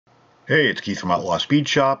Hey, it's Keith from Outlaw Speed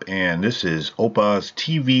Shop, and this is Opa's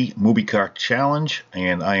TV Movie Car Challenge,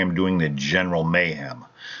 and I am doing the General Mayhem.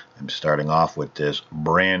 I'm starting off with this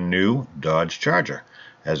brand new Dodge Charger.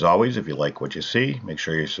 As always, if you like what you see, make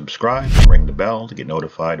sure you subscribe and ring the bell to get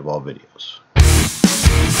notified of all videos.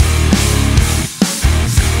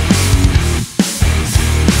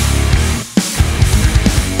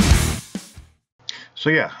 So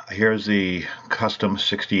yeah, here's the custom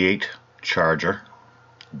 68 Charger.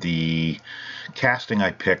 The casting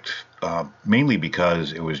I picked mainly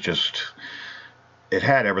because it was just, it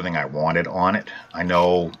had everything I wanted on it. I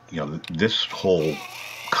know, this whole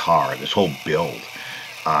car, this whole build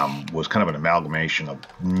was kind of an amalgamation of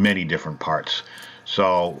many different parts.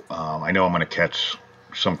 So I know I'm going to catch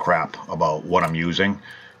some crap about what I'm using,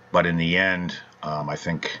 but in the end, I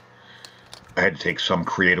think I had to take some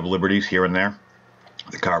creative liberties here and there.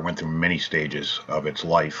 The car went through many stages of its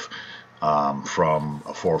life. From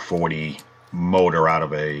a 440 motor out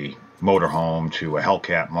of a motorhome to a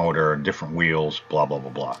Hellcat motor, different wheels, blah, blah,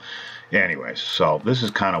 blah, blah. Anyways, so this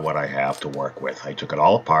is kind of what I have to work with. I took it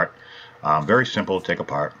all apart. Very simple to take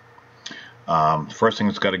apart. First thing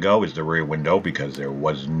that's got to go is the rear window, because there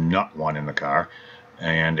was not one in the car.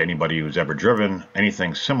 And anybody who's ever driven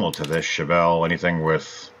anything similar to this, Chevelle, anything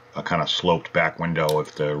with a kind of sloped back window,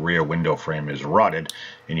 if the rear window frame is rotted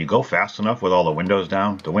and you go fast enough with all the windows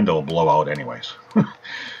down, the window will blow out anyways.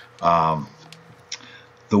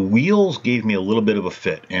 The wheels gave me a little bit of a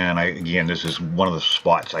fit, and again, this is one of the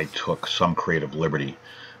spots I took some creative liberty.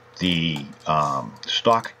 The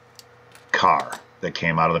stock car that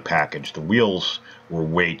came out of the package, the wheels were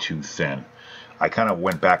way too thin. I kind of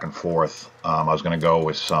went back and forth. I was going to go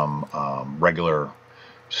with some regular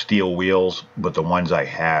steel wheels, but the ones I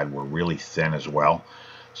had were really thin as well.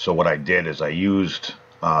 So what I did is I used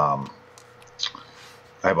I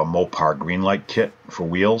have a Mopar Greenlight kit for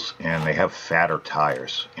wheels, and they have fatter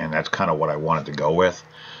tires, and that's kind of what I wanted to go with.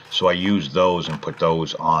 So I used those and put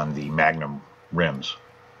those on the Magnum rims.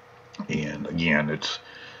 And again, it's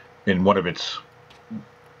in one of its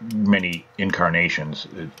many incarnations,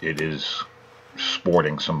 it is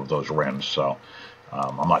sporting some of those rims, so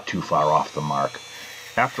I'm not too far off the mark.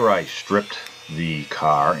 After I stripped the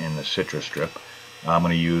car in the Citrus strip, I'm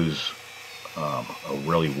going to use a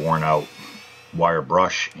really worn out wire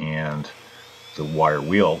brush and the wire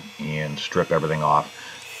wheel and strip everything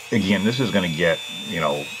off. Again, this is going to get,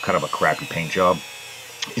 kind of a crappy paint job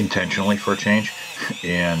intentionally for a change,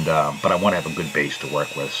 and but I want to have a good base to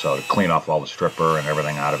work with, so to clean off all the stripper and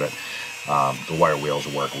everything out of it, the wire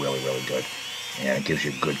wheels work really, really good, and it gives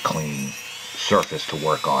you a good clean surface to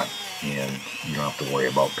work on, and you don't have to worry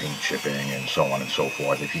about paint chipping and so on and so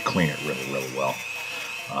forth if you clean it really, really well.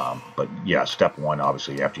 But yeah, step one,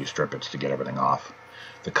 obviously, after you strip it, is to get everything off.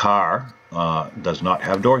 The car does not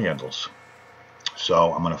have door handles,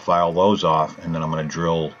 so I'm going to file those off, and then I'm going to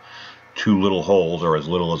drill 2 little holes, or as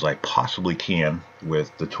little as I possibly can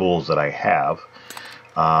with the tools that I have,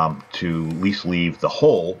 to at least leave the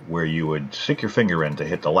hole where you would stick your finger in to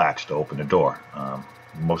hit the latch to open the door.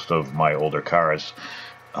 Most of my older cars,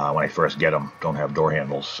 when I first get them, don't have door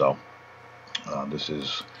handles, so this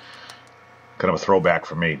is kind of a throwback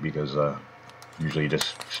for me, because usually you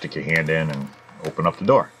just stick your hand in and open up the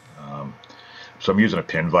door. So I'm using a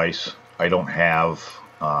pin vise. I don't have,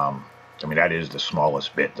 that is the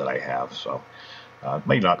smallest bit that I have, so it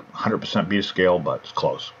may not 100% be to scale, but it's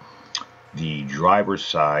close. The driver's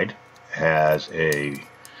side has a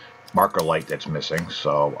marker light that's missing,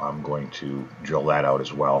 so I'm going to drill that out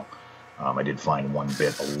as well. I did find one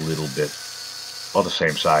bit a little bit, well, the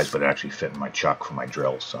same size, but it actually fit in my chuck for my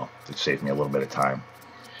drill, so it saved me a little bit of time.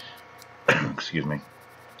 Excuse me.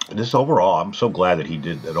 This overall, I'm so glad that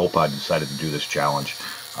Opa decided to do this challenge.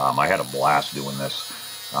 I had a blast doing this.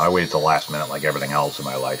 I waited till the last minute like everything else in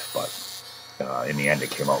my life, but in the end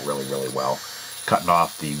it came out really, really well. Cutting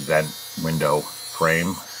off the vent window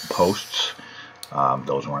frame posts,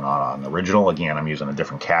 those were not on the original. Again, I'm using a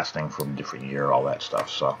different casting from a different year, all that stuff.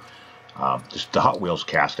 So just the Hot Wheels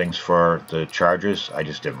castings for the Chargers, I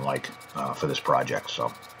just didn't like for this project.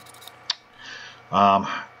 So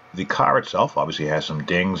the car itself obviously has some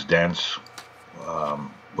dings, dents,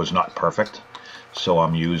 was not perfect. So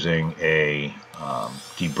I'm using a round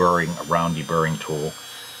deburring tool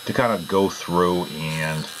to kind of go through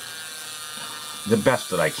and, the best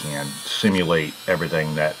that I can, simulate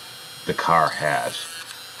everything that the car has,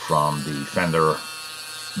 from the fender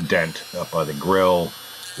dent up by the grill,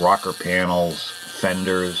 rocker panels,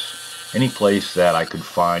 fenders, any place that I could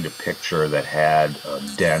find a picture that had a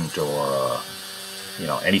dent or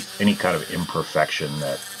any kind of imperfection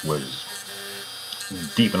that was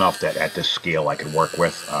deep enough that at this scale I could work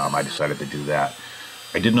with. I decided to do that.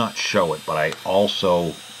 I did not show it, but I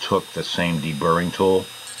also took the same deburring tool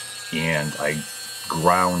and I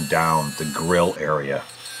ground down the grill area,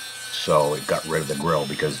 so it got rid of the grill,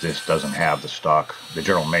 because this doesn't have the stock. The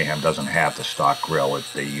General Mayhem doesn't have the stock grill.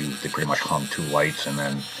 They pretty much hung 2 lights and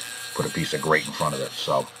then put a piece of grate in front of it,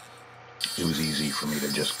 so it was easy for me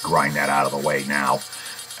to just grind that out of the way now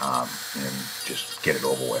and just get it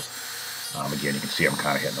over with. Again, you can see I'm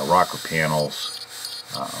kind of hitting the rocker panels.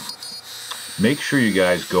 Make sure you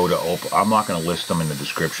guys go to Opa. I'm not going to list them in the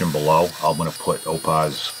description below. I'm going to put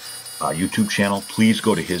Opa's YouTube channel. Please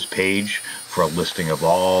go to his page for a listing of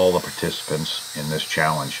all the participants in this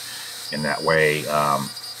challenge. In that way,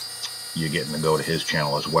 you're getting to go to his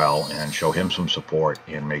channel as well and show him some support,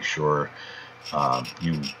 and make sure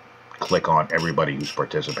you click on everybody who's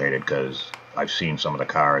participated, because I've seen some of the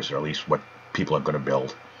cars, or at least what people are going to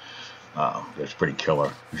build. It's pretty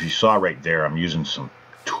killer. If you saw right there, I'm using some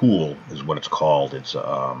tool, is what it's called. It's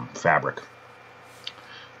fabric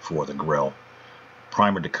for the grill.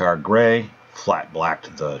 Primer Dakar gray, flat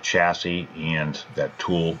blacked the chassis and that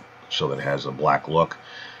tool so that it has a black look.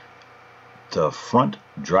 The front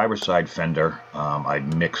driver's side fender, I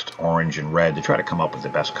mixed orange and red to try to come up with the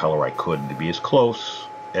best color I could, to be as close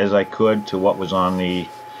as I could to what was on the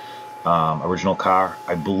original car.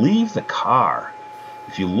 I believe the car,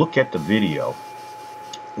 if you look at the video,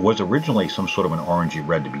 was originally some sort of an orangey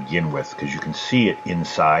red to begin with, because you can see it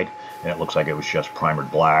inside and it looks like it was just primered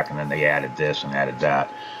black, and then they added this and added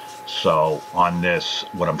that. So on this,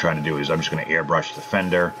 what I'm trying to do is I'm just going to airbrush the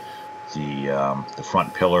fender, the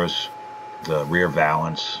front pillars, the rear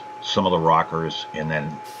valance, some of the rockers, and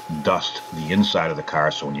then dust the inside of the car,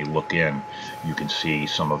 so when you look in you can see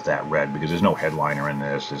some of that red, because there's no headliner in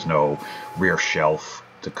this, there's no rear shelf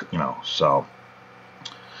to, so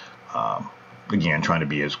again, trying to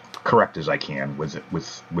be as correct as I can with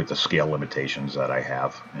the scale limitations that I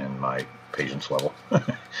have in my patience level. So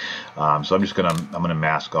I'm gonna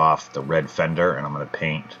mask off the red fender, and I'm gonna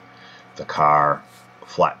paint the car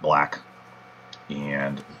flat black.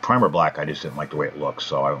 And primer black, I just didn't like the way it looks,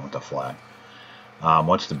 so I went with the flat.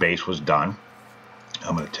 Once the base was done,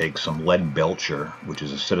 I'm going to take some lead Belcher, which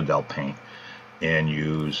is a Citadel paint, and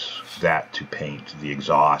use that to paint the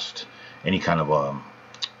exhaust, any kind of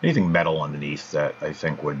anything metal underneath that I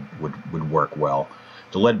think would work well.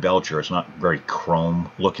 The lead Belcher, it's not very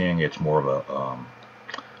chrome looking, it's more of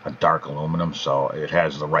a dark aluminum, so it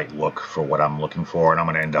has the right look for what I'm looking for, and I'm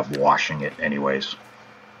going to end up washing it anyways.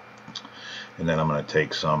 And then I'm going to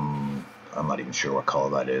take some, I'm not even sure what color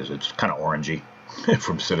that is, it's kind of orangey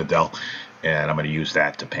from Citadel, and I'm going to use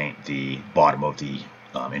that to paint the bottom of the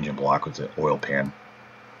engine block with the oil pan,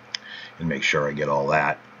 and make sure I get all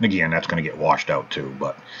that. And again, that's going to get washed out too,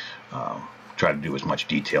 but try to do as much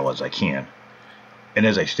detail as I can. And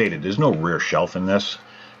as I stated, there's no rear shelf in this,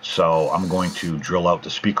 so I'm going to drill out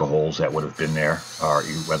the speaker holes that would have been there, or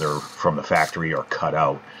whether from the factory or cut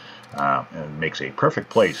out. And it makes a perfect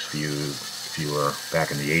place for you. If you were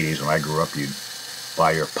back in the 80s when I grew up, you'd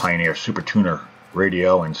buy your Pioneer Super Tuner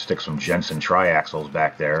radio and stick some Jensen triaxles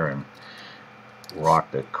back there and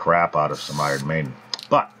rock the crap out of some Iron Maiden.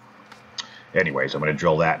 But anyways, I'm going to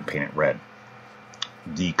drill that and paint it red.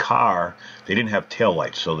 The car, they didn't have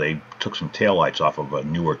taillights, so they took some taillights off of a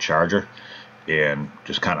newer Charger and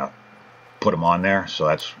just kind of put them on there. So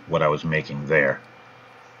that's what I was making there.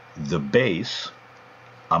 The base,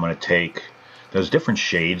 I'm going to take, there's different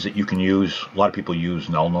shades that you can use. A lot of people use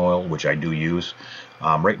Nuln Oil, which I do use.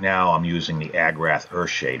 Right now I'm using the Agrath Earth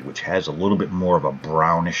Shade, which has a little bit more of a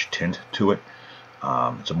brownish tint to it.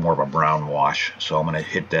 It's more of a brown wash, so I'm going to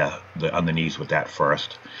hit the underneath with that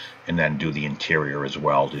first, and then do the interior as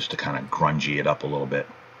well, just to kind of grungy it up a little bit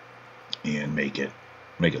and make it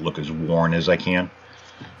look as worn as I can.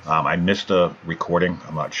 I missed a recording,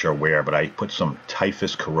 I'm not sure where, but I put some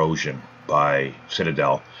Typhus Corrosion by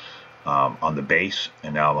Citadel on the base,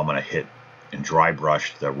 and now I'm going to hit and dry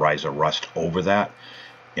brush the Riser Rust over that.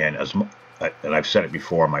 And I've said it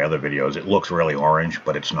before in my other videos, it looks really orange,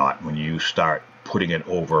 but it's not. When you start putting it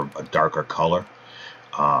over a darker color,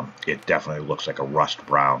 it definitely looks like a rust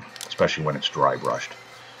brown, especially when it's dry brushed.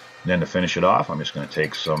 And then to finish it off, I'm just going to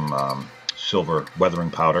take some silver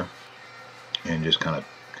weathering powder and just kind of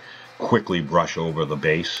quickly brush over the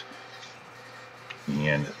base,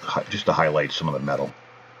 and just to highlight some of the metal.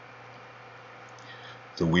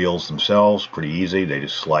 The wheels themselves, pretty easy. They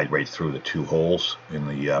just slide right through the 2 holes in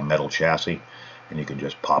the metal chassis, and you can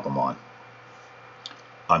just pop them on.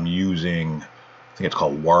 I'm using, I think it's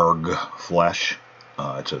called Warg Flesh.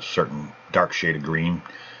 It's a certain dark shade of green.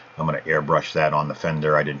 I'm going to airbrush that on the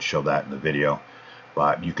fender. I didn't show that in the video.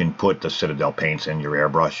 But you can put the Citadel paints in your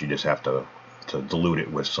airbrush. You just have to dilute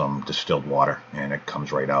it with some distilled water, and it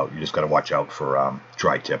comes right out. You just got to watch out for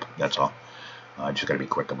dry tip. That's all. Just got to be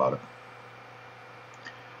quick about it.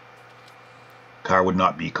 Car would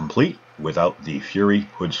not be complete without the Fury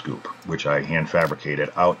hood scoop, which I hand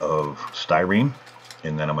fabricated out of styrene,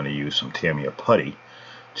 and then I'm going to use some Tamiya putty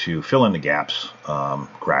to fill in the gaps,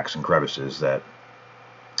 cracks and crevices that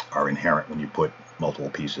are inherent when you put multiple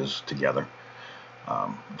pieces together.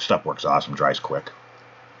 Stuff works awesome, dries quick.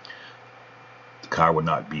 The car would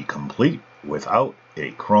not be complete without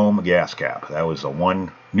a chrome gas cap. That was the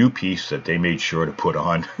one new piece that they made sure to put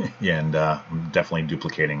on, and I'm definitely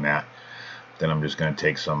duplicating that. Then I'm just going to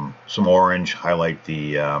take some orange, highlight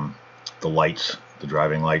the lights, the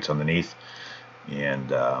driving lights underneath,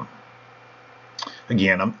 and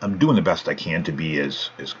again, I'm doing the best I can to be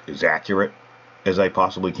as accurate as I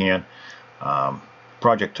possibly can.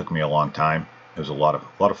 Project took me a long time. It was a lot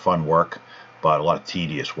of fun work, but a lot of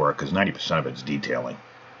tedious work because 90% of it's detailing.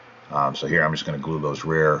 So here I'm just going to glue those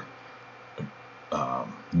rear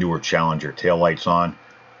newer Challenger taillights on.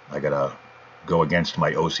 I gotta go against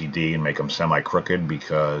my OCD and make them semi-crooked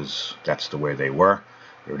because that's the way they were.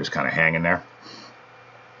 They were just kind of hanging there.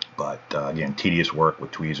 But again, tedious work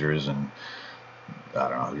with tweezers, and I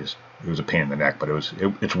don't know, it was a pain in the neck, but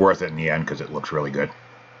it's worth it in the end because it looks really good.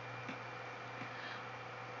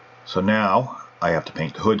 So now I have to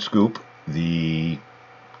paint the hood scoop.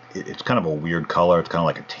 It's kind of a weird color. It's kind of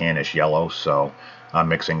like a tannish yellow, so I'm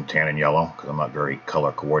mixing tan and yellow because I'm not very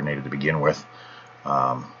color coordinated to begin with.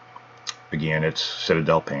 Again, it's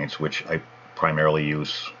Citadel paints, which I primarily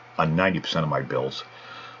use on 90% of my builds.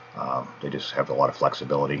 They just have a lot of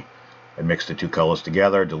flexibility. I mix the two colors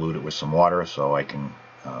together, dilute it with some water so I can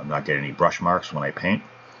not get any brush marks when I paint.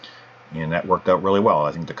 And that worked out really well.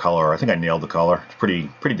 I think the color, I think I nailed the color. It's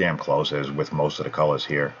pretty damn close, as with most of the colors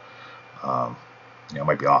here. It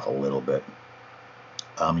might be off a little bit.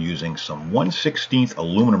 I'm using some 1/16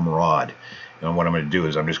 aluminum rod. And what I'm going to do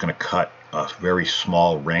is I'm just going to cut a very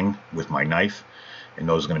small ring with my knife, and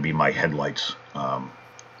those are going to be my headlights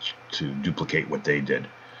to duplicate what they did.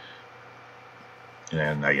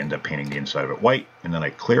 And I end up painting the inside of it white, and then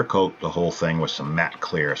I clear coat the whole thing with some matte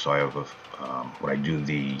clear, so I have when I do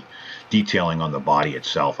the detailing on the body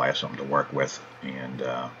itself, I have something to work with, and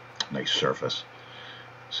nice surface.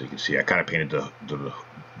 So you can see I kind of painted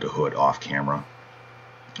the hood off camera.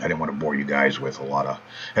 I didn't want to bore you guys with a lot of,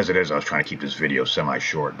 as it is, I was trying to keep this video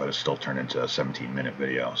semi-short, but it still turned into a 17-minute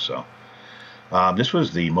video. So this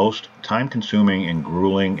was the most time-consuming and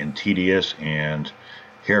grueling and tedious and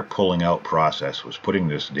hair-pulling out process, was putting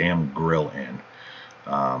this damn grill in.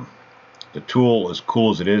 The tool, as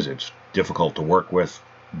cool as it is, it's difficult to work with,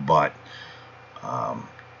 but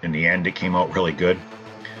in the end it came out really good.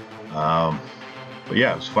 But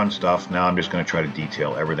yeah, it was fun stuff. Now I'm just going to try to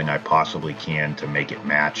detail everything I possibly can to make it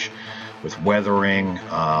match. With weathering,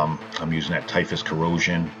 I'm using that typhus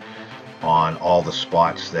corrosion on all the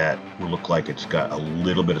spots that look like it's got a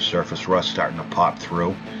little bit of surface rust starting to pop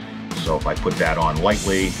through. So if I put that on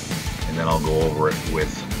lightly, and then I'll go over it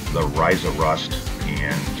with the Riser Rust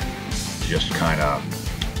and just kind of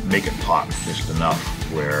make it pop just enough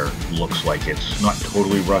where it looks like it's not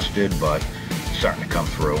totally rusted, but it's starting to come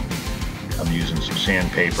through. I'm using some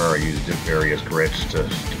sandpaper. I used various grits to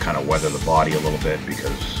kind of weather the body a little bit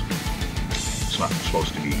because it's not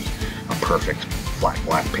supposed to be a perfect flat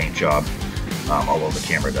black paint job, although the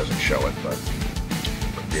camera doesn't show it. But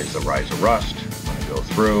there's the Riser Rust. I'm going to go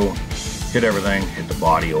through, hit everything, hit the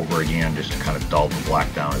body over again just to kind of dull the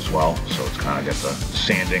black down as well. So it's kind of got the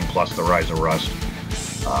sanding plus the Riser Rust.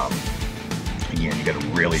 Again, you got to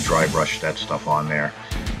really dry brush that stuff on there.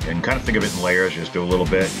 And kind of think of it in layers, just do a little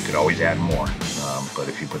bit. You could always add more, but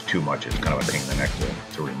if you put too much, it's kind of a pain in the neck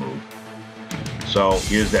to remove. So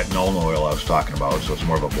here's that Nuln oil I was talking about, so it's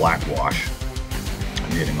more of a black wash.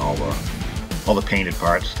 I'm hitting all the painted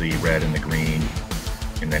parts, the red and the green,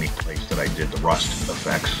 in any place that I did the rust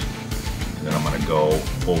effects. And then I'm going to go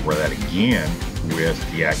over that again with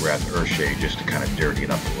the Agrath Earthshade just to kind of dirty it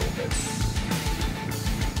up a little bit.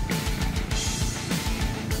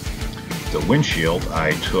 The windshield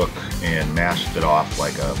I took and masked it off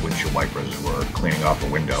like windshield wipers were cleaning off a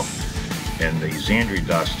window. And the Xandri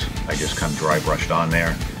dust I just kind of dry brushed on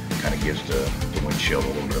there. Kind of gives the windshield a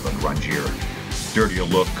little bit of a grungier, dirtier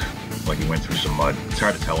look, like you went through some mud. It's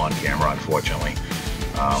hard to tell on camera, unfortunately.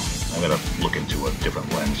 I'm going to look into a different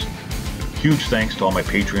lens. Huge thanks to all my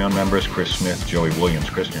Patreon members: Chris Smith, Joey Williams,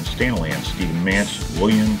 Christian Stanland, Stephen Mance,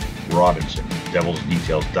 William Robinson, Devil's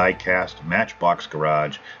Details Diecast, Matchbox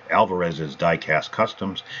Garage, Alvarez's Diecast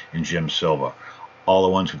Customs, and Jim Silva. All the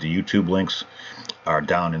ones with the YouTube links are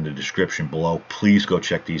down in the description below. Please go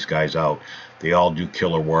check these guys out. They all do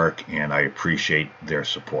killer work, and I appreciate their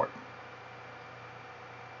support.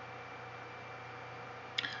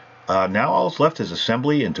 Now all that's left is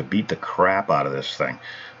assembly and to beat the crap out of this thing,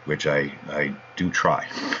 which I do try.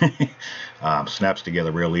 Snaps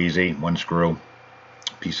together real easy, one screw,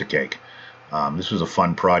 piece of cake. This was a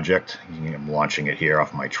fun project. I'm launching it here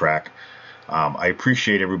off my track. I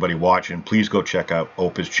appreciate everybody watching. Please go check out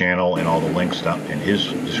Opa's channel and all the links down in his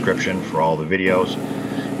description for all the videos.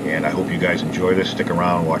 And I hope you guys enjoy this. Stick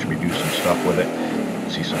around, watch me do some stuff with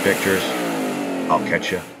it, see some pictures. I'll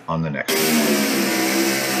catch you on the next one.